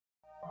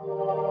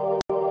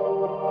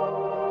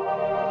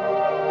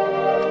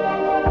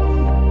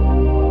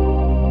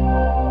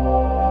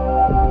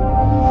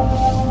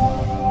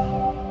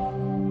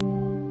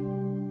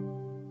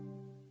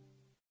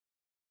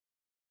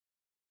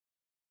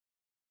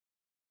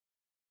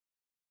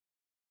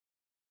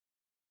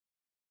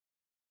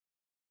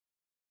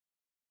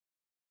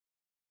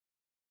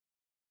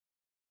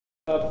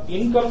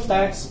Income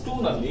tax 2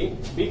 ನಲ್ಲಿ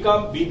BCom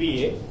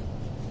BBA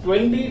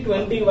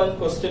 2021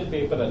 question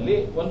paper ಅಲ್ಲಿ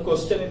ಒಂದು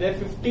ಕ್ವಶನ್ ಇದೆ,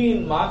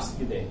 15 ಮಾರ್ಕ್ಸ್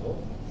ಇದೆ ಇದು.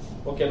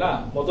 ಓಕೆನಾ,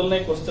 ಮೊದಲನೇ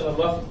ಕ್ವಶನ್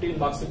ಅಲ್ವಾ, 15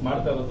 ಮಾರ್ಕ್ಸ್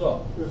ಮಾಡ್ತಾ ಇರೋದು.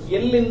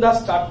 ಎಲ್ಲಿಂದ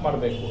ಸ್ಟಾರ್ಟ್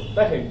ಮಾಡಬೇಕು ಅಂತ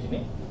ಹೇಳ್ತೀನಿ,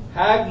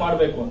 ಹೇಗ್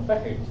ಮಾಡಬೇಕು ಅಂತ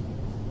ಹೇಳ್ತೀನಿ.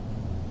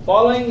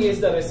 Following is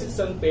the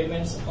receipts and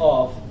payments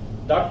of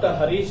doctor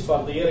Harish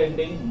for the year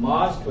ending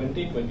March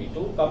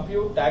 2022.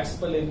 Compute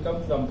taxable income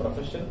from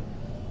profession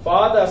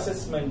for the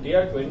assessment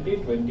year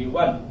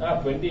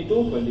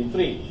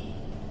 2022-23.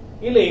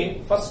 ಇಲ್ಲಿ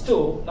ಫಸ್ಟ್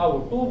ನಾವು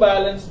ಟು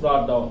ಬ್ಯಾಲೆನ್ಸ್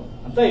ಬ್ರಾಟ್ ಡೌನ್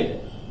ಅಂತ ಇದೆ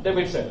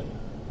ಡೆಬಿಟ್ ಸೈಡ್,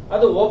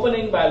 ಅದು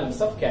ಓಪನಿಂಗ್ ಬ್ಯಾಲೆನ್ಸ್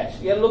ಆಫ್ ಕ್ಯಾಶ್,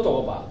 ಎಲ್ಲೂ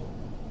ತಗೋಬಾರದು.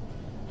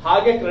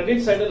 ಹಾಗೆ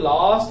credit side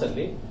last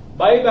ಅಲ್ಲಿ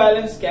by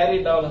balance carry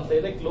down ಅಂತ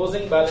ಇದೆ,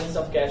 ಕ್ಲೋಸಿಂಗ್ ಬ್ಯಾಲೆನ್ಸ್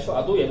ಆಫ್ ಕ್ಯಾಶ್,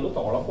 ಅದು ಎಲ್ಲೂ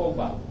ತಗೊಳಕ್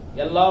ಹೋಗಬಾರದು.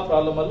 ಎಲ್ಲಾ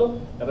ಪ್ರಾಬ್ಲಮ್ ಅಲ್ಲೂ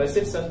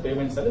ರೆಸಿಪ್ಟ್ಸ್ ಅಂಡ್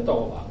ಪೇಮೆಂಟ್ಸ್ ಅಲ್ಲಿ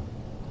ತಗೋಬಾರದು.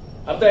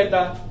 ಅರ್ಥ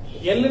ಆಯ್ತಾ?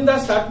 ಎಲ್ಲಿಂದ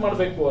ಸ್ಟಾರ್ಟ್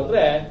ಮಾಡಬೇಕು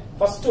ಅಂದ್ರೆ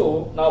ಫಸ್ಟ್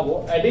ನಾವು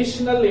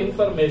ಅಡಿಷನಲ್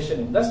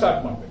ಇನ್ಫಾರ್ಮೇಶನ್ ಇಂದ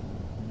ಸ್ಟಾರ್ಟ್ ಮಾಡಬೇಕು.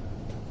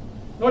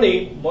 ನೋಡಿ,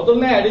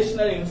 ಮೊದಲನೇ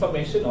additional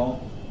information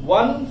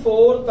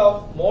 1/4 of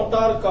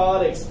motor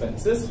car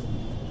expenses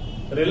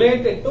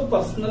related to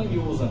personal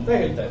use ಅಂತ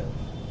ಹೇಳ್ತಾ ಇದ್ದಾರೆ.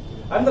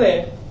 ಅಂದ್ರೆ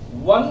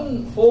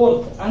 1/4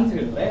 ಅಂತ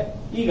ಹೇಳಿದ್ರೆ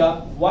ಈಗ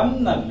 1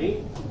 ನಲ್ಲಿ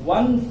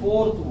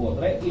 1/4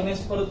 ಹೋದ್ರೆ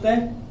ಇನ್ನೆಷ್ಟು ಬರುತ್ತೆ?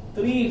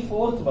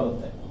 3/4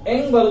 ಬರುತ್ತೆ.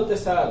 ಹೆಂಗ್ ಬರುತ್ತೆ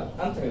ಸರ್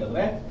ಅಂತ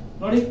ಹೇಳಿದ್ರೆ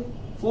ನೋಡಿ,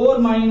 4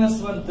 -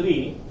 1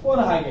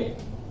 3 ಹಾಗೆ.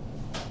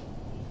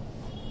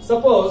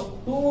 ಸಪೋಸ್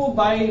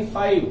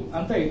 2/5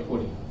 ಅಂತ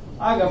ಇಟ್ಕೊಳ್ಳಿ,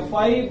 ಆಗ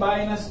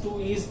 5 - 2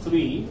 is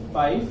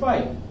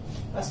 3/5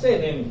 ಅಷ್ಟೇ,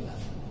 ಏನೇನಿಲ್ಲ.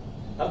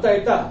 ಅರ್ಥ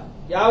ಆಯ್ತಾ?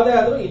 ಯಾವುದೇ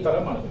ಆದ್ರೂ ಈ ತರ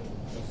ಮಾಡಬೇಕು.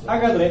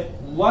 ಹಾಗಾದ್ರೆ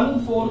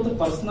 1/4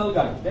 ಪರ್ಸನಲ್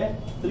ಗಾಗಿದೆ,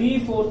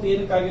 3/4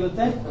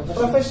 ಏನಕ್ಕಾಗಿರುತ್ತೆ?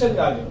 ಪ್ರೊಫೆಷನ್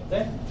ಗಾಗಿರುತ್ತೆ.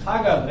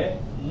 ಹಾಗಾದ್ರೆ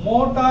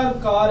ಮೋಟಾರ್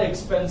ಕಾರ್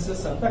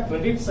ಎಕ್ಸ್ಪೆನ್ಸಸ್ ಅಂತ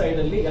ಕ್ರೆಡಿಟ್ ಸೈಡ್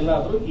ಅಲ್ಲಿ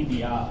ಎಲ್ಲಾದ್ರೂ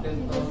ಇದೆಯಾ?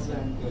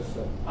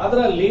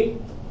 ಅದರಲ್ಲಿ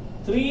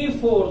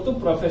 3/4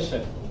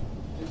 ಪ್ರೊಫೆಷನ್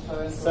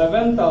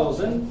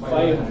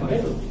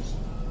 7,500 rupees.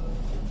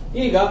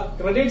 ಈಗ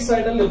ಕ್ರೆಡಿಟ್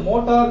ಸೈಡ್ ಅಲ್ಲಿ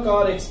ಮೋಟಾರ್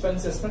ಕಾರ್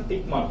ಎಕ್ಸ್ಪೆನ್ಸಸ್ ನ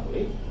ಟಿಕ್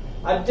ಮಾಡ್ಕೊಳ್ಳಿ,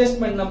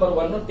 ಅಡ್ಜಸ್ಟ್ಮೆಂಟ್ ನಂಬರ್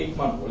 1 ಟಿಕ್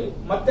ಮಾಡ್ಕೊಳ್ಳಿ,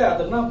 ಮತ್ತೆ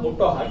ಅದನ್ನ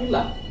ಮುಟ್ಟೋ ಹಾಗಿಲ್ಲ.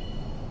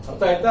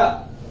 ಅರ್ಥ ಆಯ್ತಾ?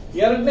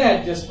 ಎರಡನೇ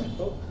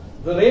adjustment,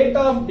 the rate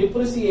of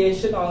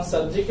depreciation on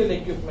surgical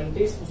equipment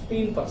is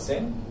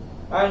 15%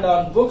 and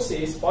on books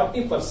is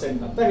 40%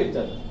 ಅಂತ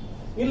ಹೇಳ್ತಾರೆ.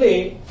 ಇಲ್ಲಿ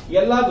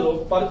ಎಲ್ಲಾದ್ರೂ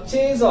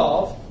ಪರ್ಚೇಸ್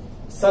ಆಫ್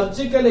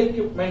ಸರ್ಜಿಕಲ್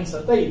ಎಕ್ವಿಪ್ಮೆಂಟ್ಸ್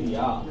ಅಂತ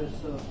ಇದೆಯಾ?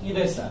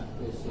 ಇದೆ ಸರ್.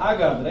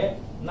 ಹಾಗಾದ್ರೆ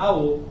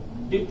ನಾವು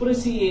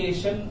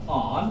depreciation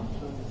on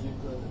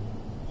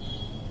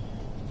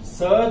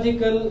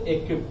surgical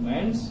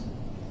equipments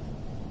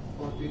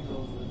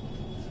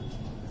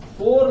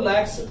 4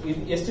 lakhs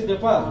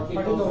ಎಷ್ಟಿದೆಪ್ಪ?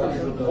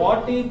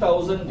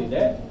 40,000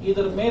 ಇದೆ.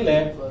 ಇದರ ಮೇಲೆ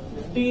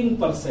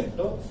 15%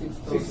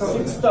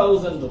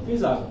 6,000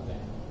 rupees ಆಗುತ್ತೆ.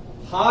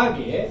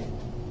 ಹಾಗೆ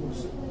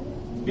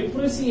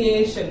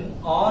ಡಿಪ್ರಿಸಿಯೇಷನ್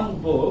ಆನ್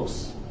ಬುಕ್ಸ್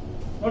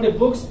ನೋಡಿ,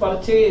 ಬುಕ್ಸ್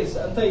ಪರ್ಚೇಸ್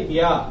ಅಂತ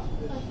ಇದೆಯಾ?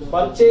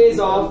 ಪರ್ಚೇಸ್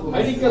ಆಫ್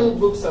ಮೆಡಿಕಲ್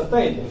ಬುಕ್ಸ್ ಅಂತ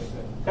ಇದೆ,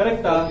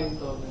 ಕರೆಕ್ಟಾ?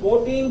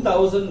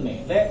 14,000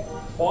 ಮೇಲೆ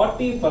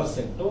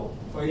 40%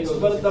 ಎಷ್ಟು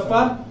ಬರುತ್ತಪ್ಪ?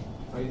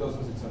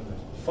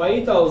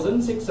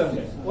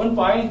 5,600. ಒಂದು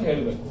ಪಾಯಿಂಟ್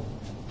ಹೇಳಬೇಕು,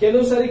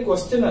 ಕೆಲವು ಸರಿ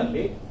ಕ್ವಶನ್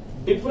ಅಲ್ಲಿ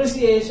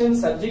ಡಿಪ್ರಿಸಿಯೇಷನ್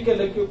ಸರ್ಜಿಕಲ್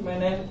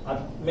ಎಕ್ವಿಪ್ಮೆಂಟ್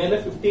ಮೇಲೆ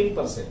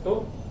 15%,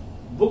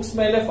 ಬುಕ್ಸ್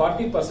ಮೇಲೆ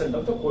 40%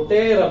 ಅಂತ ಕೊಟ್ಟೇ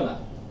ಇರಲ್ಲ.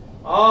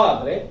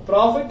 ಆದ್ರೆ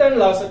ಪ್ರಾಫಿಟ್ ಅಂಡ್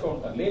ಲಾಸ್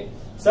ಅಕೌಂಟ್ ಅಲ್ಲಿ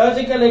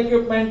surgical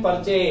equipment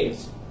purchase,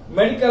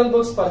 medical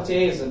books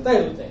purchase ಅಂತ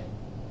ಇರುತ್ತೆ.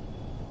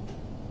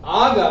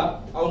 ಆಗ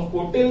ಅವ್ನು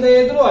ಕೊಟ್ಟಿಲ್ಲದೆ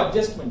ಇದ್ರು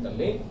ಅಡ್ಜಸ್ಟ್ಮೆಂಟ್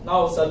ಅಲ್ಲಿ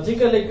ನಾವು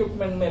ಸರ್ಜಿಕಲ್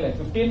ಎಕ್ವಿಪ್ಮೆಂಟ್ ಮೇಲೆ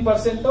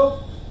 15%,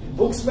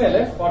 ಬುಕ್ಸ್ ಮೇಲೆ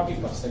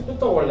 40%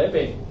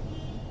 ತಗೊಳ್ಳೇಬೇಕು.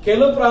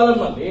 ಕೆಲವು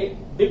ಪ್ರಾಬ್ಲಮ್ ಅಲ್ಲಿ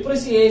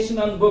ಡಿಪ್ರಿಸಿಯೇಷನ್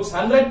ಆನ್ ಬುಕ್ಸ್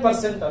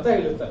 100% ಅಂತ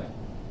ಹೇಳಿರ್ತಾನೆ.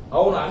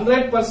 ಅವನು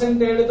 100%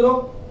 ಹೇಳಿದ್ರು,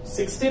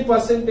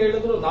 60%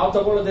 ಹೇಳಿದ್ರು, ನಾವು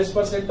ತಗೊಳ್ಳೋದು ಎಷ್ಟು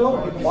ಪರ್ಸೆಂಟ್?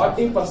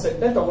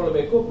 40%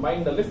 ತಗೊಳ್ಬೇಕು.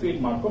 ಮೈಂಡ್ ಅಲ್ಲಿ ಫೀಡ್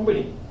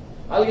ಮಾಡ್ಕೊಂಡ್ಬಿಡಿ.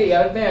 ಅಲ್ಲಿಗೆ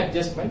ಎರಡನೇ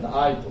ಅಡ್ಜಸ್ಟ್ಮೆಂಟ್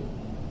ಆಯ್ತು.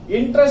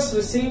 Interest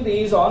received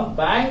is on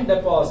bank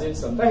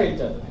deposits ಅಂತ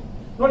ಹೇಳ್ತಾ ಇದ್ದಾನೆ.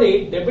 ನೋಡಿ,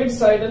 ಡೆಬಿಟ್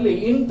ಸೈಡ್ ಅಲ್ಲಿ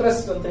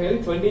ಇಂಟ್ರೆಸ್ಟ್ ಅಂತ ಹೇಳಿ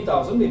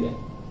 20,000 ಇದೆ.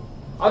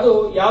 ಅದು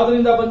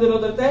ಯಾವ್ದ್ರಿಂದ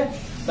ಬಂದಿರೋದಂತೆ?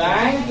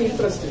 ಬ್ಯಾಂಕ್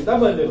ಇಂಟ್ರೆಸ್ಟ್ ಇಂದ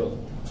ಬಂದಿರೋದು.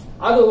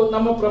 ಅದು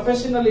ನಮ್ಮ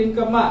ಪ್ರೊಫೆಷನಲ್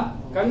ಇನ್ಕಮ್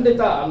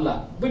ಖಂಡಿತ ಅಲ್ಲ,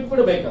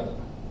 ಬಿಟ್ಬಿಡ್ಬೇಕಾದ್ರೆ.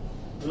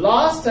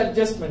 ಲಾಸ್ಟ್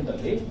ಅಡ್ಜಸ್ಟ್ಮೆಂಟ್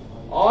ಅಲ್ಲಿ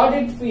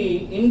audit fee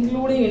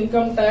including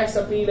income tax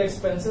appeal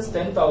expenses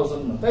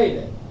 10,000 ಅಂತ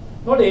ಇದೆ.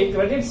 ನೋಡಿ,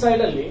 ಕ್ರೆಡಿಟ್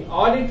ಸೈಡ್ ಅಲ್ಲಿ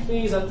ಆಡಿಟ್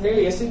ಫೀಸ್ ಅಂತ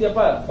ಹೇಳಿ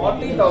ಎಷ್ಟಿದೆಯಪ್ಪ?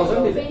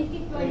 40,000 ಇದೆ,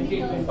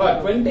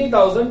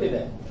 20,000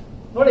 ಇದೆ.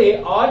 ನೋಡಿ,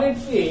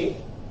 ಆಡಿಟ್ ಫೀ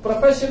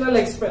ಪ್ರೊಫೆಷನಲ್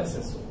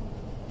ಎಕ್ಸ್ಪೆನ್ಸಸ್.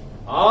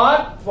 ಆ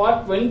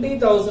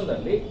 20,000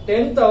 ಅಲ್ಲಿ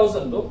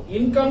 10,000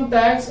 ಇನ್ಕಮ್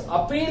ಟ್ಯಾಕ್ಸ್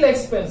ಅಪೀಲ್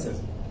ಎಕ್ಸ್ಪೆನ್ಸಸ್.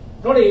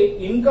 ನೋಡಿ,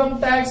 income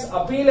tax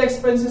appeal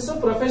expenses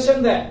profession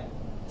they.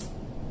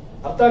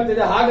 ಅರ್ಥ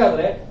ಆಗ್ತಿದೆ?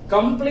 ಹಾಗಾದ್ರೆ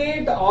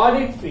ಕಂಪ್ಲೀಟ್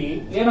ಆಡಿಟ್ ಫೀ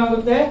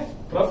ಏನಾಗುತ್ತೆ?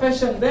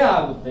 ಪ್ರೊಫೆಷನ್ ದೇ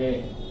ಆಗುತ್ತೆ.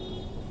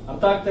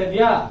 ಅರ್ಥ ಆಗ್ತಾ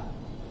ಇದೆಯಾ?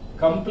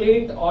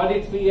 ಕಂಪ್ಲೀಟ್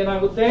ಆಡಿಟ್ ಫೀ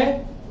ಏನಾಗುತ್ತೆ?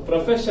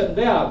 ಪ್ರೊಫೆಷನ್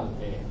ದೇ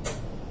ಆಗುತ್ತೆ.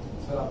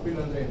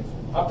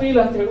 ಅಪೀಲ್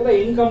ಅಂತ ಹೇಳಿದ್ರೆ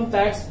ಇನ್ಕಮ್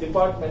ಟ್ಯಾಕ್ಸ್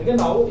ಡಿಪಾರ್ಟ್ಮೆಂಟ್ ಗೆ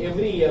ನಾವು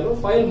ಎವ್ರಿ ಇಯರ್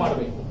ಫೈಲ್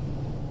ಮಾಡಬೇಕು.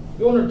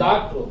 ಇವನು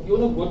ಡಾಕ್ಟ್ರು,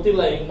 ಇವನು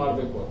ಗೊತ್ತಿಲ್ಲ ಹೆಂಗ್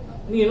ಮಾಡ್ಬೇಕು ಅಂತ.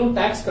 ನೀನು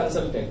ಟ್ಯಾಕ್ಸ್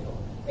ಕನ್ಸಲ್ಟೆಂಟ್,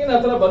 ನಿನ್ನ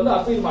ಹತ್ರ ಬಂದು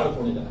ಅಪೀಲ್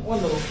ಮಾಡ್ಕೊಂಡಿದ್ದಾನೆ,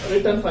 ಒಂದು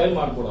ರಿಟರ್ನ್ ಫೈಲ್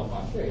ಮಾಡ್ಕೊಡಪ್ಪ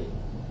ಅಂತ ಹೇಳಿ.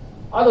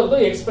 ಅದೊಂದು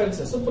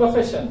ಎಕ್ಸ್ಪೆನ್ಸಸ್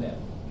ಪ್ರೊಫೆಷನ್.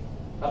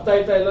 ಅರ್ಥ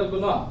ಆಯ್ತಾ ಎಲ್ಲರಿಗೂ?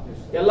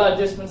 ಎಲ್ಲ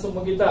ಅಡ್ಜಸ್ಟ್ಮೆಂಟ್ಸ್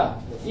ಮುಗಿತಾ?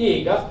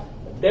 ಈಗ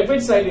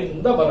ಡೆಬಿಟ್ ಸೈಡ್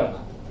ಇಂದ ಬರೋಣ.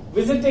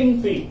 ವಿಸಿಟಿಂಗ್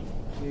ಫೀ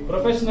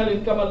ಪ್ರೊಫೆಷನಲ್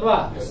ಇನ್ಕಮ್ ಅಲ್ವಾ?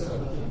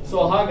 ಸೊ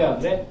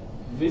ಹಾಗಾದ್ರೆ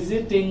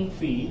ವಿಸಿಟಿಂಗ್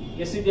ಫೀ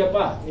ಎಷ್ಟಿದೆಯಪ್ಪ?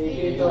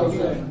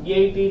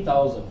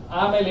 80,000.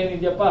 ಆಮೇಲೆ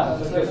ಏನಿದೆಯಪ್ಪ?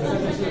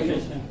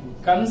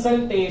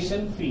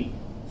 Consultation fee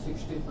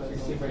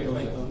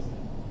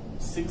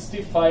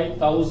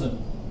 65,000.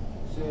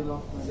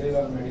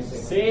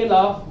 Sale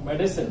of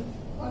medicine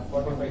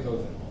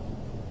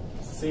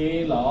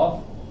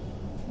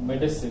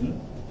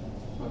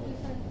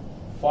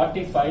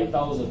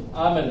 45,000.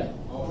 ಆಮೇಲೆ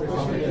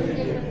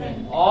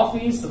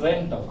office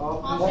rent,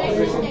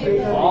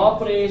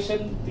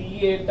 operation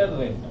theatre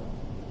rent,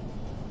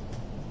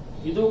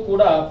 ಇದು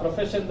ಕೂಡ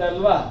ಪ್ರೊಫೆಷನ್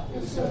ಅಲ್ವಾ?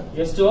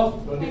 ಎಷ್ಟು?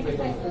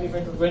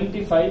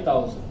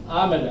 25,000.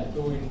 ಆಮೇಲೆ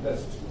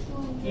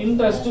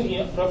ಇಂಟ್ರೆಸ್ಟ್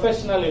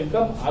ಪ್ರೊಫೆಷನಲ್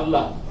ಇನ್ಕಮ್ ಅಲ್ಲ.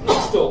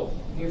 ಎಷ್ಟು?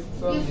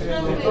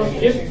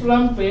 ಗಿಫ್ಟ್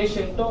ಫ್ರಮ್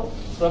ಪೇಷಂಟ್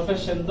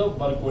ಪ್ರೊಫೆಷನ್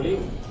ಬರ್ಕೊಳ್ಳಿ.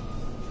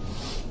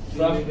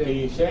 From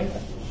patient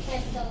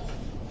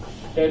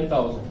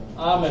 10,000.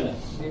 ಆಮೇಲೆ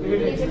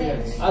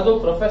ಅದು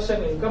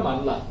ಪ್ರೊಫೆಷನ್ ಇನ್ಕಮ್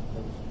ಅಲ್ಲ.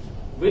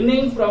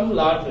 Winning from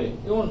lottery,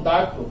 even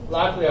doctor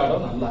lottery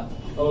ಆಡೋನ್ ಅಲ್ಲ,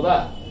 ಹೌದಾ?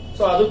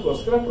 ಸೊ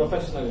ಅದಕ್ಕೋಸ್ಕರ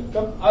ಪ್ರೊಫೆಷನಲ್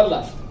ಇನ್ಕಮ್ ಅಲ್ಲ.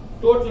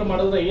 ಟೋಟಲ್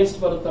ಮಾಡಿದ್ರೆ ಎಷ್ಟು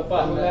ಬರುತ್ತಪ್ಪ?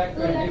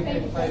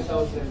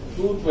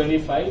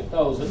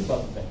 225,000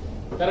 ಬರುತ್ತೆ.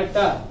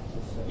 ಕರೆಕ್ಟಾ?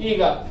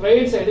 ಈಗ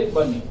ಕ್ರೆಡಿಟ್ ಸೈಡ್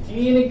ಬನ್ನಿ.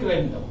 ಕ್ಲಿನಿಕ್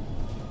ರೆಂಟ್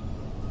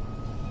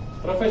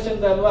ಪ್ರೊಫೆಷನ್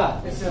ಅಲ್ವಾ?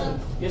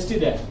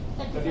 ಎಷ್ಟಿದೆ?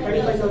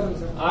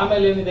 35,000.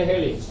 ಆಮೇಲೆ ಏನಿದೆ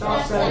ಹೇಳಿ?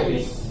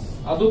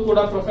 ಅದು ಕೂಡ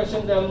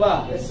ಪ್ರೊಫೆಷನ್ ಅಲ್ವಾ?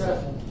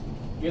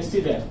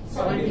 ಎಷ್ಟಿದೆ?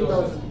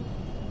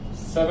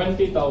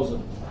 70,000.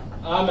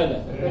 ಆಮೇಲೆ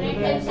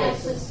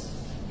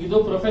ಇದು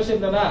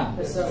ಪ್ರೊಫೆಷನ್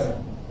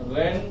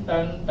ರೆಂಟ್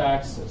ಅಂಡ್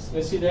ಟ್ಯಾಕ್ಸಸ್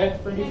ಎಷ್ಟಿದೆ?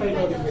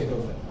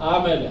 25,000.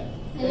 ಆಮೇಲೆ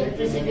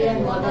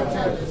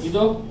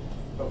ಇದು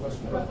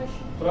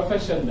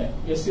ಪ್ರೊಫೆಷನ್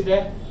ಎಷ್ಟಿದೆ?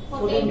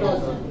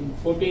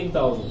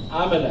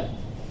 14,000.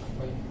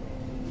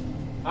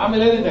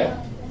 ಆಮೇಲೆ ಏನಿದೆ?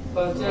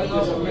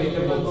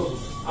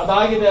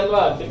 ಅದಾಗಿದೆ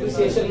ಅಲ್ವಾ?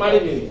 ಡಿಪ್ರಿಸಿಯೇಷನ್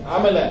ಮಾಡಿದೀವಿ.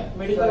 ಆಮೇಲೆ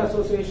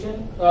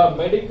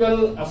ಮೆಡಿಕಲ್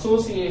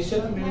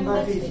ಅಸೋಸಿಯೇಷನ್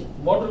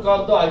ಮೋಟರ್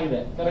ಕಾರ್ದು ಆಗಿದೆ.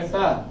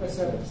 ಕರೆಕ್ಟಾ?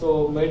 So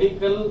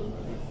medical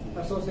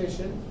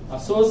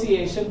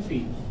association fee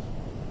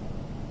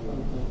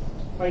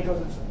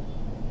 5,000.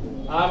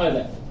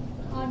 ಆಮೇಲೆ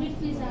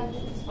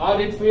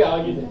ಆಡಿಟ್ ಫೀ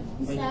ಆಗಿದೆ.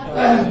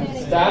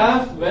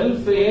 ಸ್ಟಾಫ್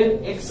ವೆಲ್ಫೇರ್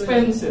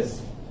ಎಕ್ಸ್ಪೆನ್ಸಸ್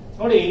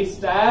ನೋಡಿ,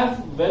 ಸ್ಟಾಫ್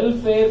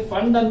ವೆಲ್ಫೇರ್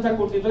ಫಂಡ್ ಅಂತ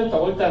ಕೊಟ್ಟಿದ್ರೆ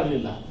ತಗೊಳ್ತಾ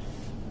ಇರಲಿಲ್ಲ.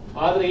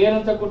 ಆದ್ರೆ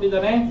ಏನಂತ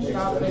ಕೊಟ್ಟಿದ್ದಾನೆ?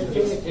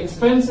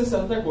 ಎಕ್ಸ್ಪೆನ್ಸಸ್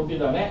ಅಂತ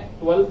ಕೊಟ್ಟಿದ್ದಾನೆ.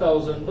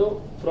 12,000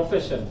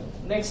 ಪ್ರೊಫೆಷನ್.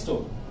 ನೆಕ್ಸ್ಟ್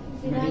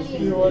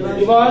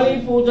ದಿವಾಳಿ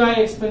ಪೂಜಾ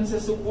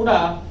ಎಕ್ಸ್ಪೆನ್ಸಸ್ ಕೂಡ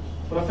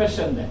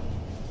ಪ್ರೊಫೆಷನ್.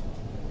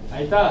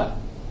 ಆಯ್ತಾ?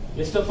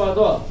 ಎಷ್ಟಪ್ಪ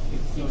ಅದು?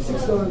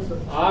 6,000.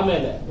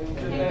 ಆಮೇಲೆ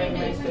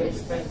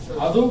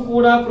ಅದು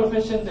ಕೂಡ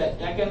ಪ್ರೊಫೆಷನ್.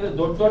 ಯಾಕೆಂದ್ರೆ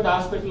ದೊಡ್ಡ ದೊಡ್ಡ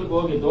ಹಾಸ್ಪಿಟಲ್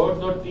ಹೋಗಿ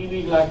ದೊಡ್ಡ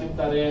ಟಿವಿಗಳು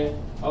ಹಾಕಿರ್ತಾರೆ,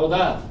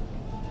 ಹೌದಾ?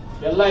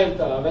 ಎಲ್ಲ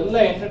ಇರ್ತಾರೆ, ಅವೆಲ್ಲ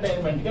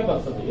ಎಂಟರ್ಟೈನ್ಮೆಂಟ್ ಗೆ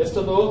ಬರ್ತದೆ.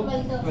 ಎಷ್ಟದು?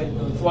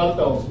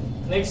 12,000.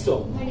 ನೆಕ್ಸ್ಟ್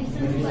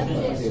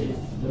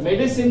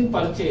ಮೆಡಿಸಿನ್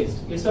ಪರ್ಚೇಸ್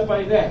ಎಷ್ಟಪ್ಪ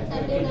ಇದೆ?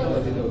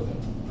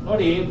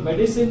 ನೋಡಿ,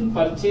 ಮೆಡಿಸಿನ್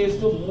ಪರ್ಚೇಸ್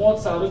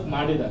 30,000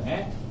 ಮಾಡಿದಾನೆ.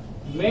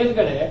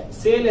 ಮೇಲ್ಗಡೆ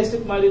ಸೇಲ್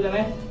ಎಷ್ಟಕ್ಕೆ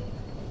ಮಾಡಿದಾನೆ?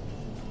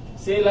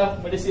 ಸೇಲ್ ಆಫ್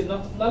ಮೆಡಿಸಿನ್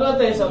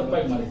 45,000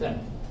 ರೂಪಾಯಿ ಮಾಡಿದ್ದಾನೆ.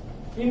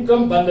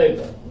 ಇನ್ಕಮ್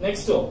ಬಂದೈತೆ.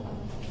 Next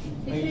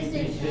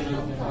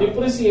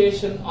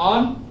depreciation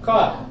on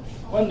car.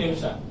 ಒಂದ್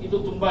ನಿಮಿಷ, ಇದು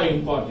ತುಂಬಾ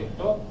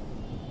ಇಂಪಾರ್ಟೆಂಟ್.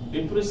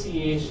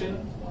 Depreciation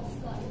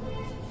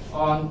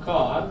on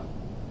car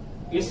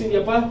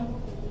ಎಷ್ಟಿದೆಯಪ್ಪ?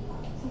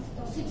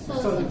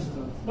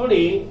 6,000.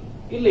 ನೋಡಿ,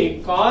 ಇಲ್ಲಿ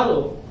ಕಾರು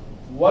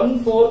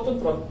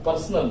 1/4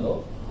 ಪರ್ಸನಲ್,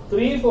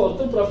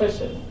 3/4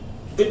 ಪ್ರೊಫೆಷನ್.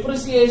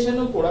 ಡಿಪ್ರಿಸಿಯೇಷನ್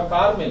ಕೂಡ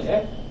ಕಾರ್ ಮೇಲೆ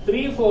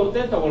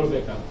 3/4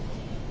 ತಗೊಳ್ಬೇಕಾಗುತ್ತೆ.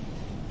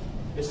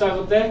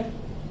 ಎಷ್ಟಾಗುತ್ತೆ?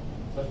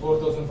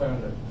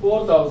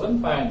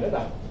 4,500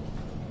 ಆಗುತ್ತೆ.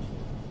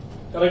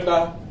 ಕರೆಕ್ಟಾ?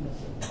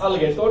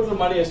 ಅಲ್ಲಿಗೆ ಟೋಟಲ್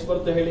ಮಾಡಿ ಎಷ್ಟು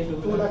ಬರುತ್ತೆ ಹೇಳಿ?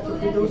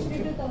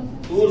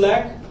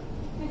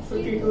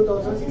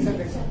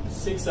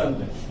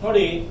 2,52,600.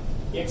 ನೋಡಿ,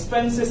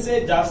 ಎಕ್ಸ್ಪೆನ್ಸಸ್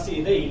ಜಾಸ್ತಿ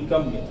ಇದೆ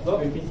ಇನ್ಕಮ್ ಗೆ.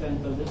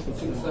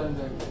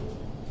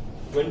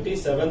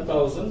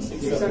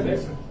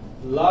 27,600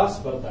 ಲಾಸ್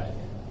ಬರ್ತಾ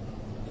ಇದೆ.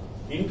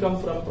 ಇನ್ಕಮ್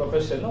ಫ್ರಮ್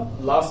ಪ್ರೊಫೆಷನ್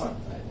ಲಾಸ್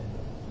ಆಗ್ತಾ ಇದೆ.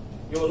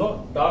 ಇವನು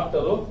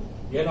ಡಾಕ್ಟರು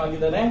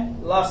ಏನಾಗಿದ್ದಾನೆ?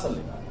 ಲಾಸ್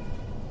ಅಲ್ಲಿ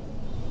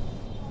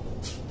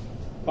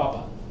ಪಾಪ.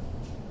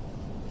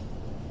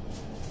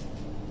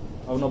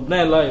 ಅವನೊಬ್ನೇ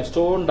ಅಲ್ಲ,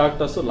 ಎಷ್ಟೊಂದು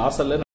ಡಾಕ್ಟರ್ಸ್ ಲಾಸ್ ಅಲ್ಲೇ